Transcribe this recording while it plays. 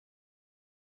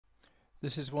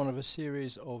This is one of a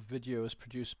series of videos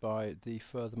produced by the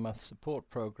Further Maths Support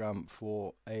Programme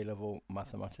for A-Level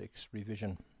Mathematics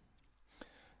Revision.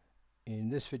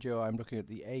 In this video I'm looking at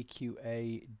the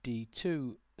AQA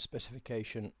D2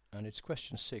 specification, and it's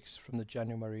question 6 from the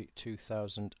January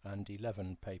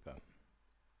 2011 paper.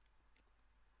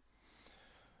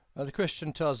 The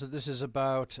question tells that this is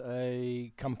about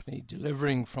a company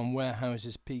delivering from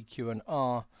warehouses P, Q and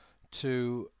R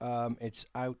to its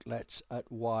outlets at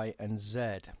Y and Z,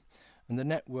 and the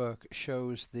network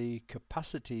shows the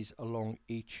capacities along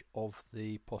each of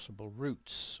the possible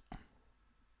routes.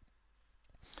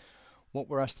 What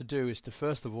we're asked to do is to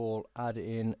first of all add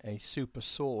in a super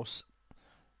source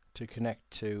to connect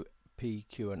to P,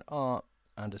 Q and R,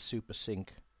 and a super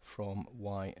sink from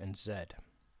Y and Z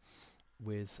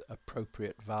with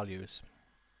appropriate values.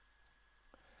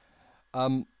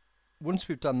 Once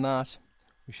we've done that,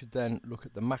 we should then look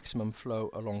at the maximum flow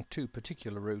along two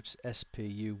particular routes,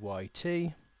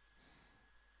 SPUYT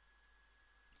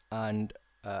and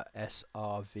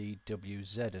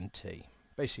SRVWZ and T,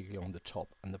 basically on the top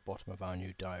and the bottom of our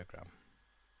new diagram.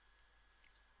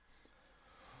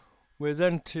 We're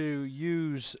then to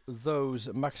use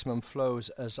those maximum flows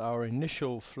as our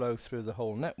initial flow through the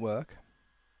whole network,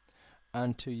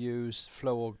 and to use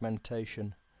flow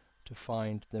augmentation to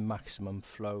find the maximum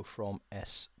flow from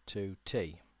S to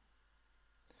T.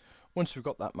 Once we've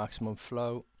got that maximum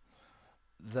flow,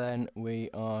 then we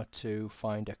are to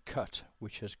find a cut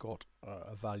which has got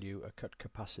a value, a cut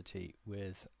capacity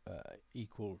with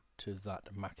equal to that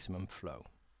maximum flow.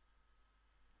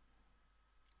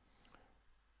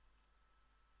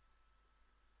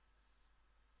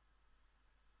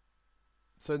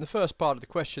 So in the first part of the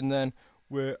question then,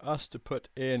 we're asked to put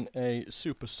in a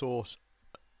super source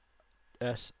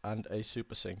S and a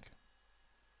super sink.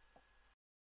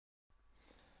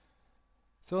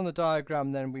 So on the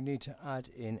diagram then we need to add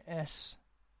in S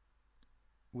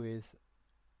with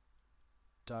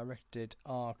directed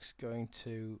arcs going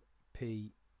to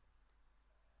P,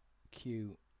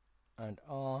 Q and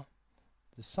R.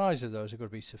 The size of those are going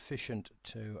to be sufficient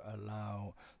to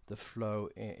allow the flow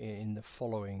in the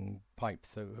following pipe,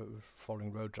 so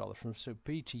following road rather, from so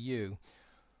P to U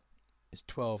is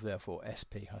 12, therefore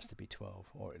SP has to be 12,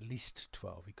 or at least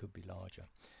 12, it could be larger.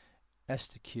 S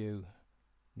to Q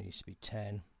needs to be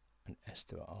 10, and S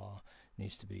to R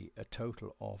needs to be a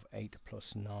total of 8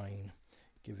 plus 9,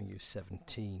 giving you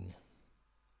 17.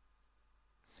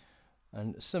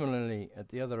 And similarly at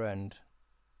the other end,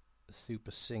 the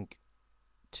super sink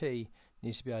T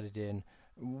needs to be added in.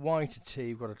 Y to T,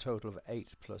 we've got a total of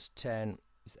 8 plus 10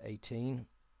 is 18.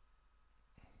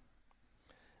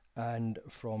 And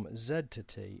from Z to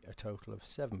T, a total of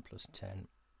 7 plus 10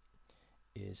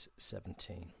 is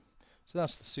 17. So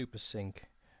that's the super sink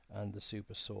and the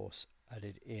super source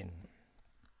added in.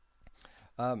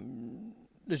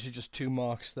 Literally just 2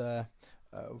 marks there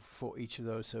for each of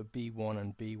those, so B1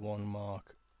 and B1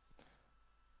 mark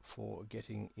for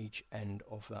getting each end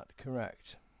of that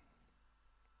correct.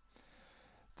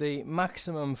 The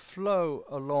maximum flow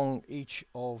along each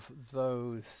of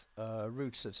those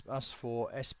routes that's asked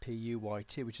for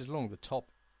SPUYT, which is along the top.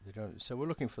 So we're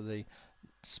looking for the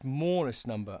smallest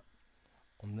number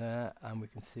on there, and we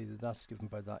can see that that's given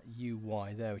by that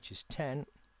UY there, which is 10.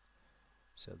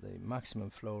 So the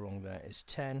maximum flow along there is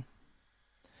 10.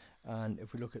 And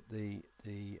if we look at the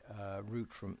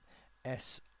route from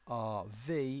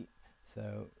SRV,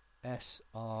 so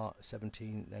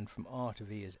SR17, then from R to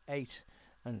V is 8,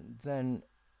 and then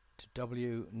to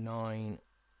W 9,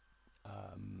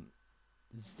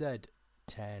 Z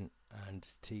 10 and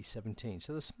T 17.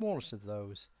 So the smallest of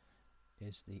those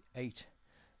is the 8,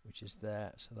 which is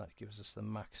there, so that gives us the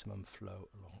maximum flow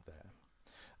along there.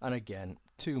 And again,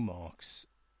 2 marks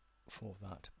for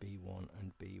that B1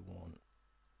 and B1.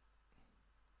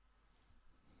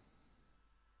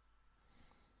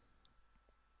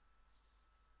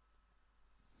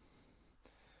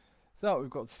 So that we've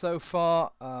got so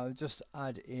far. Just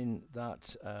add in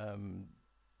that,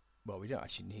 well, we don't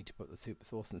actually need to put the super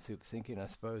source and the super sink in, I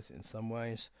suppose, in some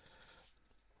ways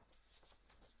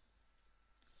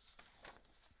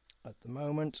at the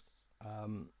moment,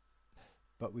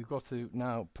 but we've got to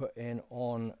now put in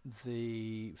on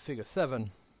the figure 7,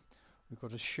 we've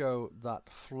got to show that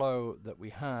flow that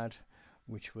we had,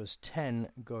 which was 10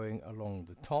 going along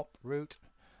the top route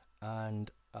and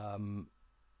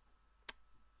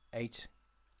 8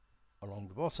 along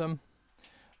the bottom,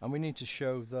 and we need to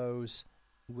show those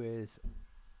with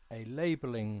a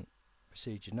labeling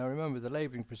procedure. Now remember, the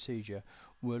labeling procedure,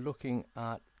 we're looking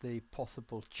at the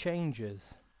possible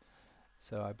changes,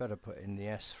 so I better put in the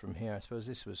S from here. I suppose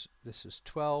this was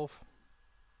 12,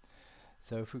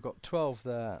 So if we've got 12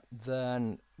 there,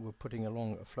 then we're putting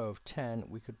along a flow of 10.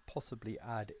 We could possibly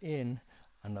add in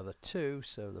another 2,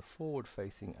 so the forward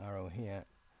facing arrow here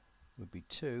would be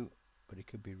 2, but it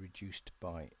could be reduced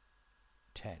by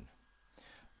 10.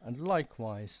 And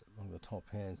likewise along the top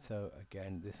here, so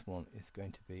again this one is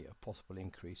going to be a possible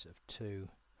increase of 2,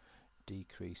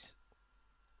 decrease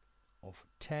of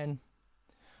 10,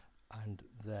 and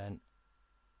then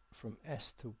from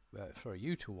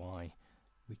U to Y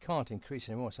we can't increase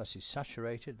anymore. It's actually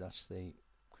saturated. That's the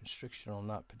constriction on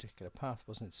that particular path,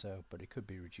 wasn't it? So, but it could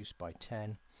be reduced by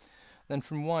 10. Then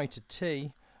from Y to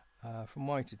T,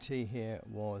 here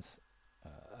was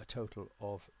a total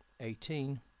of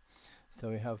 18. So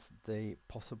we have the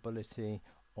possibility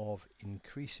of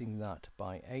increasing that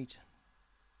by 8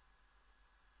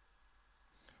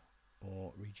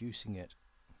 or reducing it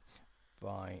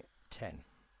by 10.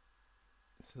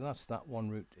 So that's that one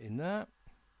route in there.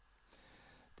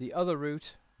 The other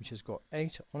route, which has got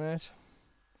 8 on it,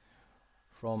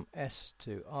 from S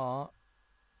to R,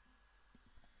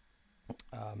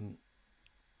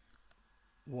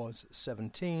 was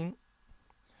 17,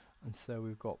 and so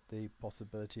we've got the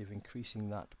possibility of increasing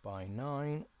that by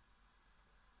 9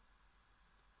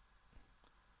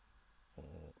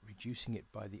 or reducing it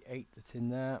by the 8 that's in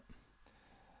there.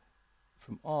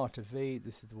 From R to V,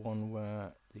 this is the one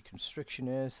where the constriction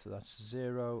is, so that's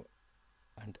 0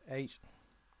 and 8.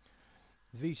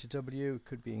 V to W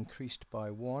could be increased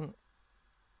by 1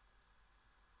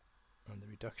 and the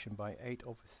reduction by 8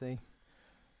 obviously.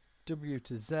 W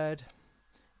to Z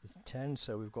is 10,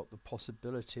 so we've got the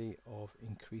possibility of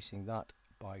increasing that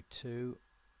by 2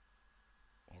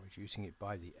 or reducing it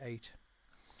by the 8.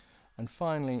 And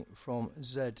finally from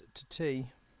Z to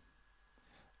T,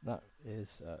 that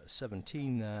is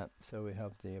 17 there, so we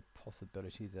have the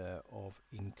possibility there of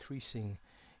increasing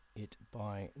it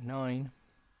by 9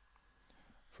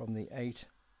 from the 8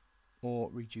 or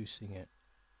reducing it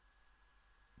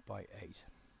by 8.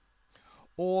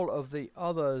 All of the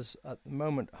others at the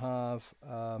moment have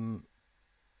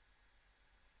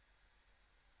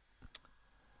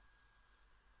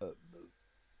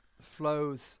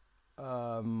flows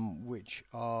which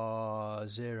are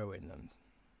 0 in them.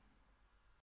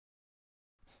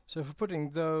 So for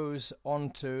putting those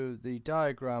onto the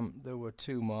diagram, there were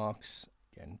 2 marks,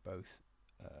 again both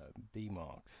B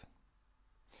marks.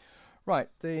 Right,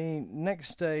 the next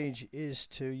stage is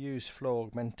to use flow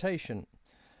augmentation.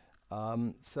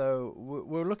 So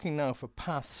we're looking now for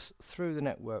paths through the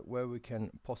network where we can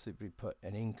possibly put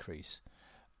an increase.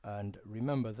 And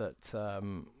remember that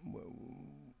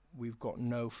we've got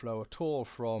no flow at all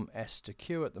from S to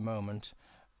Q at the moment,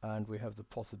 and we have the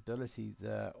possibility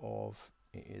there of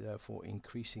therefore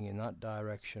increasing in that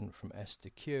direction from S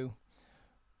to Q.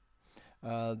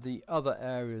 The other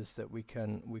areas that we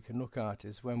can look at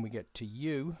is when we get to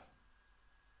U.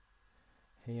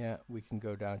 Here we can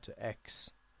go down to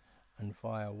X and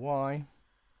via Y.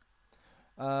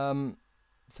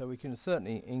 So we can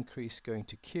certainly increase going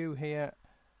to Q here,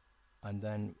 and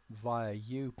then via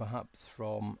U perhaps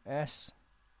from S,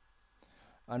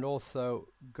 and also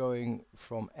going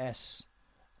from S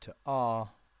to R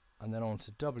and then on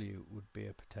to W would be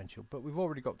a potential. But we've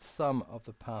already got some of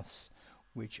the paths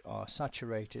which are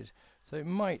saturated, so it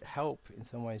might help in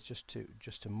some ways just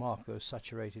to mark those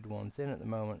saturated ones in at the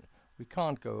moment. We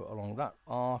can't go along that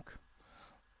arc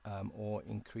or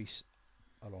increase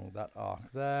along that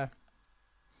arc there.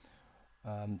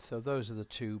 So those are the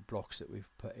 2 blocks that we've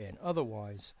put in.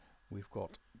 Otherwise we've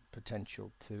got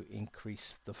potential to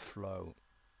increase the flow.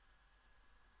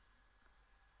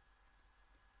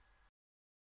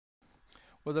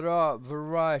 Well, there are a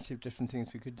variety of different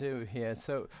things we could do here.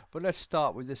 But let's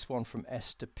start with this one from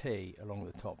S to P along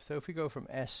the top. So if we go from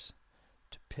S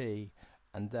to P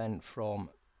and then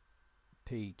from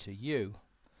P to U,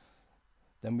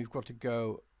 then we've got to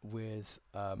go with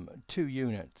 2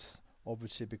 units,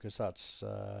 obviously, because that's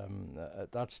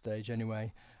at that stage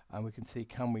anyway. And we can see,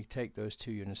 can we take those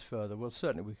 2 units further? Well,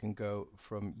 certainly we can go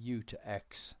from U to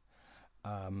X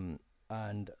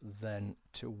and then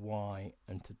to Y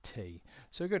and to T.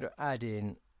 So we're going to add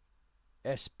in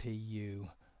SPU,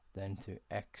 then to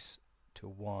X to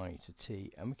Y to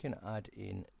T, and we can add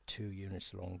in 2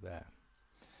 units along there.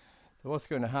 So what's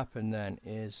going to happen then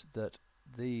is that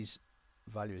these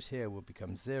values here will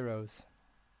become zeros,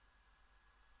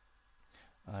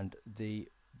 and the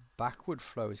backward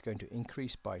flow is going to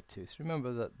increase by 2. So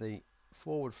remember that the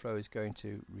forward flow is going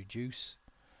to reduce,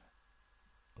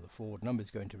 or the forward number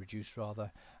is going to reduce rather,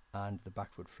 and the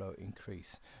backward flow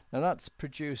increase. Now that's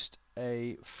produced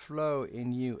a flow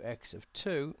in UX of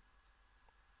 2.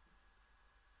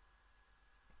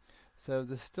 So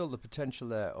there's still the potential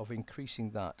there of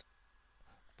increasing that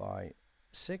by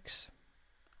 6.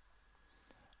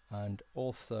 And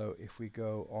also if we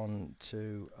go on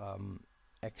to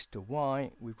x to y,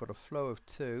 we've got a flow of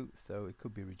 2, so it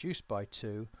could be reduced by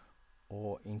 2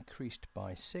 or increased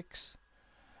by 6.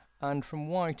 And from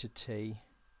y to t,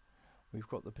 we've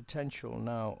got the potential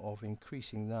now of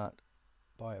increasing that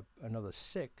by another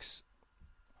 6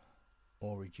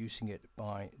 or reducing it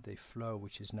by the flow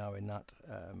which is now in that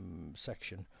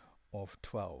section of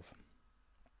 12.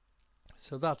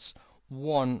 So that's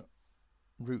one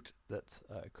route that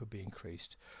could be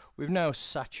increased. We've now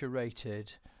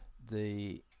saturated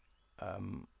the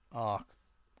arc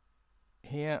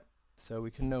here, so we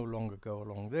can no longer go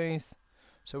along these.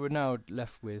 So we're now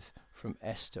left with from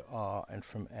S to R and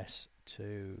from S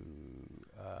to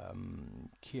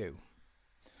Q.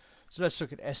 So let's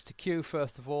look at S to Q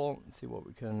first of all and see what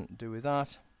we can do with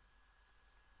that.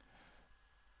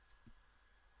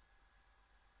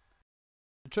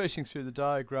 Tracing through the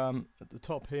diagram at the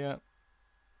top here,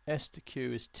 S to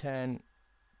Q is 10,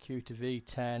 Q to V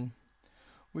 10.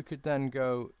 We could then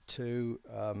go to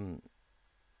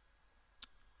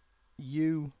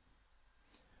U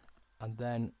and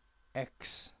then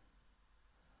X,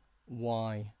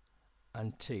 Y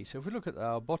and T. So if we look at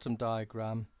our bottom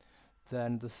diagram,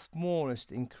 then the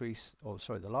smallest increase, or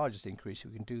sorry, the largest increase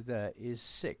we can do there is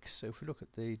 6. So if we look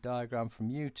at the diagram, from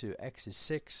U to X is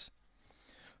 6,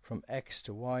 from X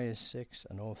to Y is 6,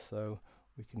 and also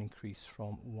we can increase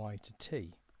from Y to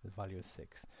T, the value of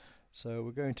 6. So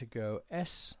we're going to go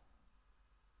S,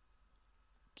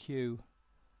 Q,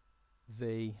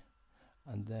 V,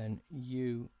 and then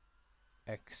U,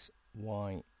 X,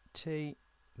 Y, T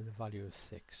with a value of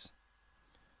 6.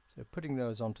 So putting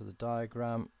those onto the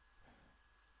diagram,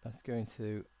 that's going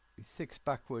to be 6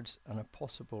 backwards and a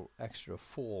possible extra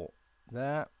 4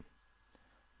 there.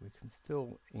 We can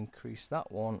still increase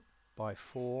that one by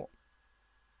 4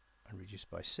 and reduce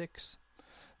by 6.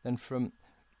 Then from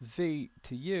V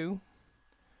to U,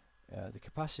 the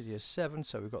capacity is 7,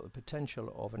 so we've got the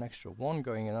potential of an extra 1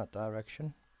 going in that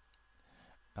direction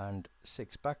and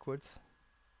 6 backwards.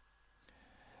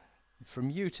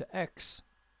 From U to X,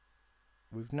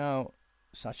 we've now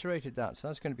saturated that, so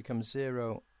that's going to become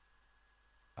 0,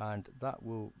 and that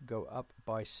will go up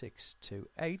by 6 to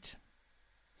 8.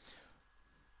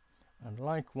 And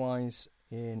likewise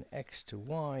in X to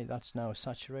Y, that's now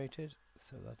saturated,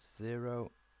 so that's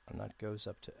 0, and that goes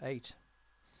up to 8.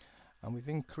 And we've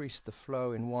increased the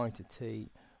flow in Y to T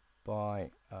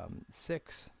by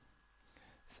 6.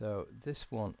 So this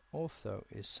one also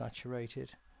is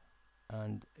saturated,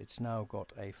 and it's now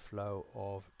got a flow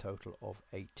of total of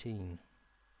 18.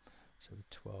 So the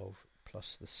 12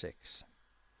 plus the 6.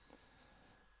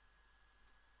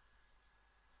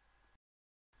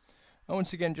 And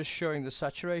once again, just showing the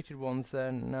saturated ones,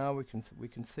 then now we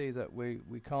can see that we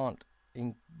can't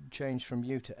change from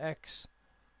U to X,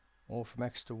 or from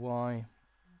X to Y,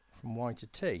 from Y to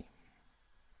T.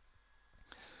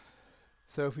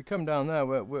 So if we come down there,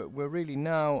 we're really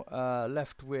now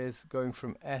left with going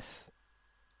from S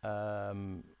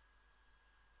to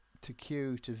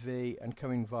Q to V and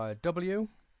coming via W.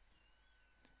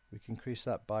 We can increase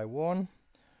that by 1.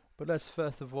 But let's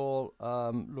first of all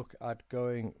look at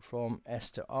going from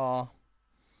S to R,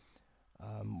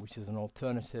 which is an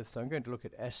alternative. So I'm going to look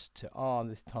at S to R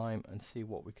this time and see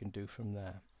what we can do from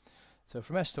there. So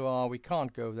from S to R, we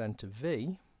can't go then to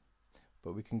V,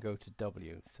 but we can go to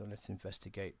W. So let's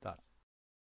investigate that.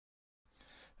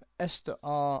 S to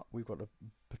R, we've got a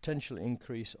potential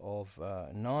increase of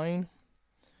 9.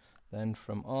 Then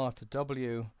from R to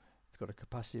W, it's got a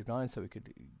capacity of 9, so we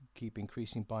could keep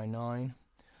increasing by 9.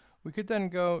 We could then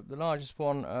go, the largest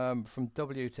one from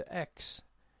W to X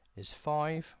is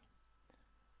 5,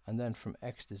 and then from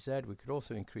X to Z we could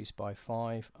also increase by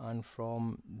 5, and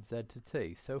from Z to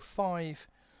T. So 5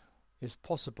 is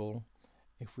possible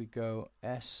if we go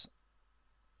S,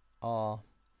 R,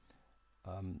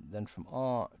 then from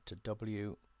R to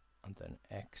W, and then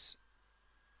X,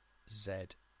 Z,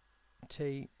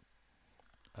 T,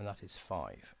 and that is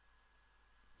 5.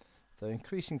 So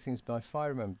increasing things by 5,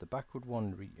 remember the backward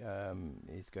one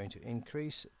is going to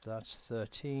increase, that's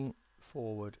 13,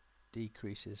 forward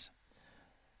decreases,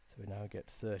 so we now get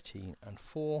 13 and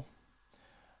 4.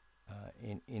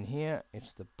 In here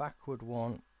it's the backward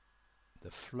one, the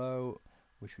flow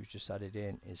which we've just added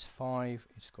in is 5,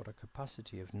 it's got a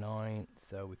capacity of 9,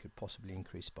 so we could possibly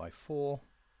increase by 4.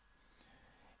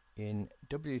 In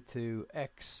W to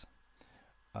X,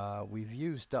 we've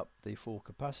used up the full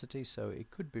capacity, so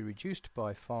it could be reduced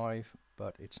by 5,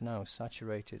 but it's now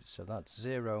saturated, so that's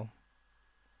 0.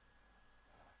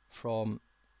 From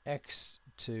X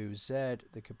to Z,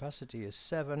 the capacity is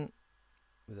 7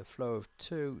 with a flow of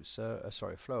 2, so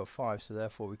flow of 5, so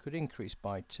therefore we could increase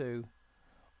by 2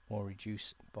 or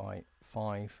reduce by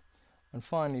 5. And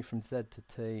finally from Z to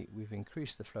T we've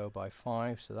increased the flow by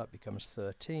 5, so that becomes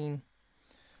 13,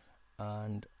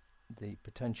 and the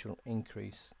potential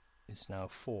increase is now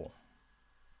 4.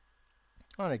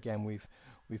 And again we've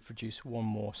produced one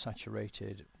more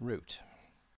saturated route.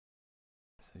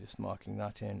 So just marking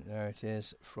that in, there it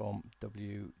is, from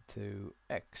W to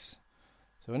X.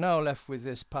 So we're now left with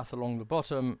this path along the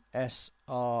bottom, SRWZT.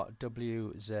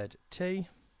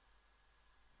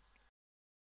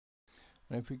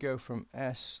 And if we go from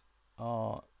SRWZT,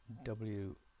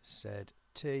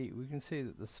 we can see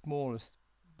that the smallest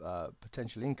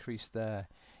potential increase there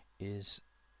is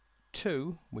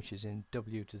 2, which is in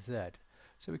W to Z.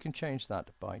 So we can change that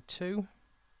by 2.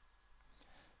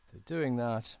 So doing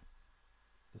that,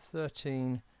 the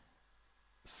 13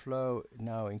 flow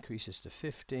now increases to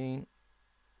 15.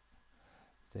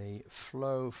 The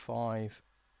flow 5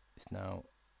 is now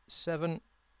 7,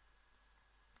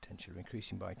 potential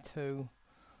increasing by 2.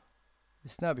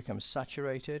 This now becomes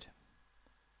saturated,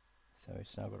 so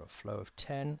it's now got a flow of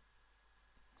 10.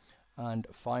 And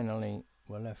finally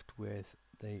we're left with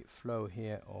the flow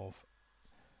here of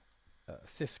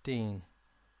 15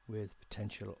 with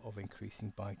potential of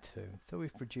increasing by 2. So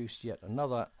we've produced yet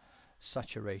another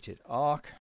saturated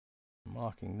arc.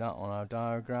 Marking that on our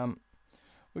diagram.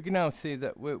 We can now see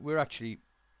that we're actually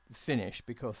finished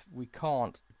because we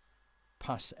can't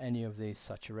pass any of these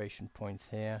saturation points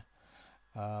here.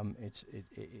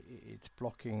 It's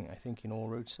blocking, I think, in all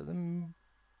routes, so then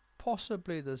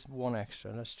possibly there's one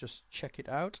extra. Let's just check it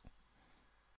out.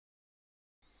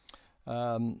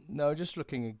 Now just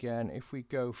looking again, if we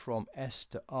go from S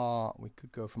to R, we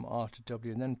could go from R to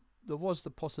W, and then there was the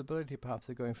possibility perhaps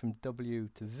of going from W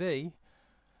to V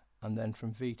and then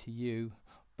from V to U,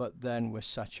 but then we're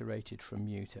saturated from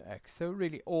U to X. So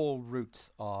really all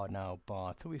routes are now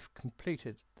barred. So we've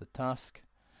completed the task.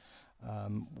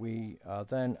 We are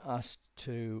then asked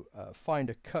to find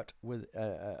a cut with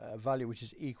a value which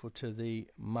is equal to the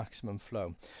maximum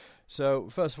flow. So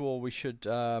first of all we should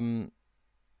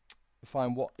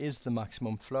find what is the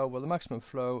maximum flow. Well, the maximum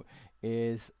flow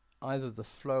is either the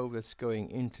flow that's going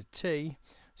into T.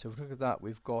 So if we look at that,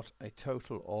 we've got a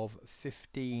total of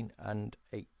 15 and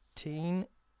 18.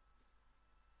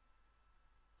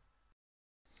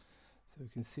 So we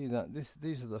can see that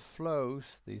these are the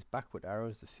flows, these backward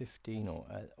arrows, the 15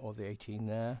 or the 18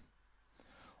 there.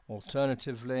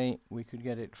 Alternatively, we could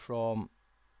get it from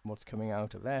what's coming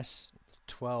out of S,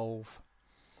 12,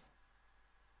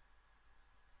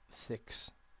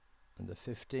 6 and the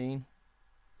 15.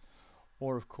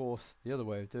 Or of course the other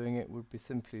way of doing it would be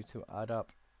simply to add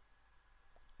up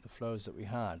the flows that we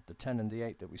had, the 10 and the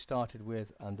 8 that we started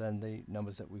with, and then the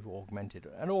numbers that we've augmented,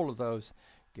 and all of those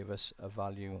give us a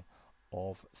value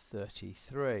of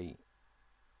 33.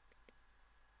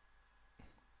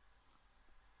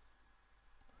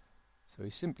 So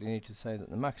we simply need to say that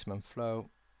the maximum flow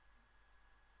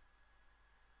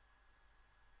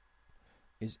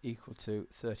is equal to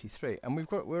 33, and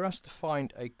we're asked to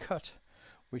find a cut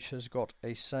which has got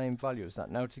a same value as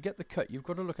that. Now to get the cut, you've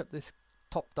got to look at this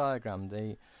top diagram,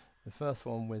 the first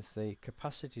one with the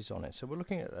capacities on it. So we're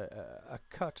looking at a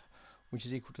cut which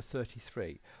is equal to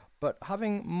 33, but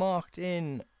having marked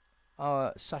in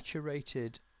our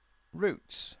saturated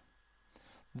routes,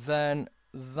 then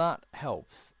that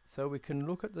helps. So we can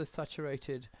look at the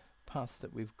saturated paths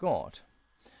that we've got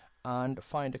and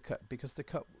find a cut, because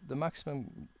the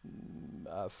maximum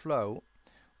flow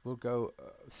will go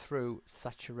through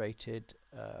saturated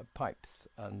pipes,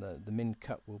 and the min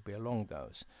cut will be along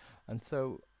those. And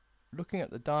so looking at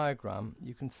the diagram,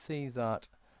 you can see that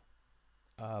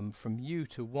from U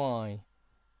to Y,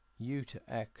 U to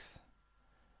X,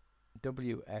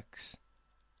 WX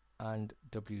and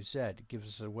WZ gives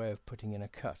us a way of putting in a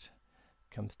cut.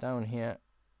 Comes down here,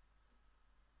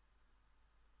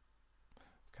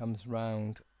 comes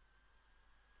round.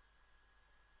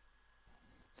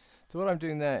 So what I'm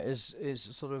doing there is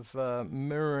sort of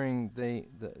mirroring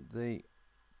the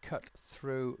cut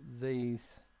through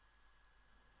these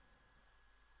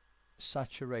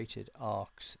saturated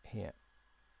arcs here,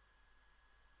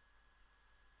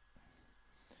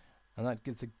 and that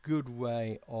gives a good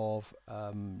way of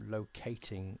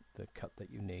locating the cut that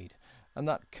you need. And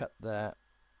that cut there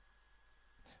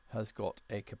has got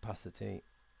a capacity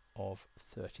of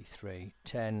 33,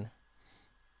 10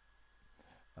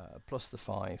 plus the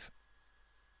 5,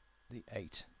 the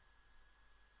 8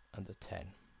 and the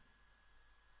 10.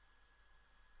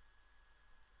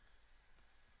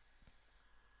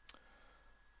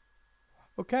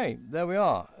 Okay, there we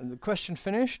are. The question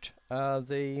finished.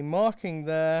 The marking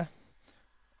there,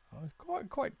 quite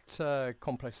complex,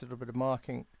 a little bit of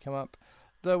marking came up.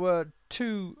 There were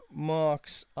 2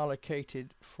 marks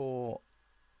allocated for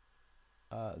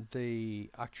the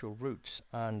actual routes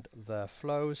and their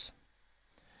flows.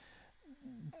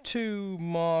 2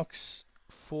 marks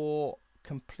for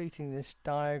completing this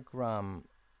diagram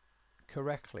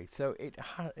correctly. So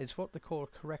it's what they call a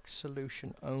correct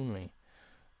solution only.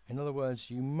 In other words,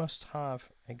 you must have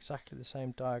exactly the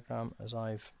same diagram as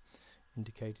I've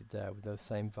indicated there with those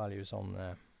same values on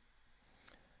there.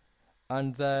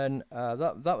 And then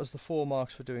that was the 4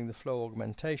 marks for doing the flow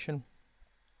augmentation,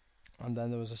 and then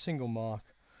there was a single mark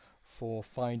for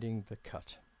finding the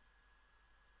cut.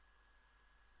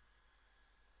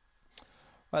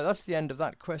 Right, that's the end of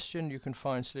that question. You can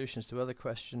find solutions to other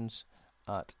questions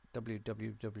at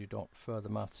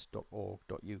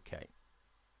www.furthermaths.org.uk.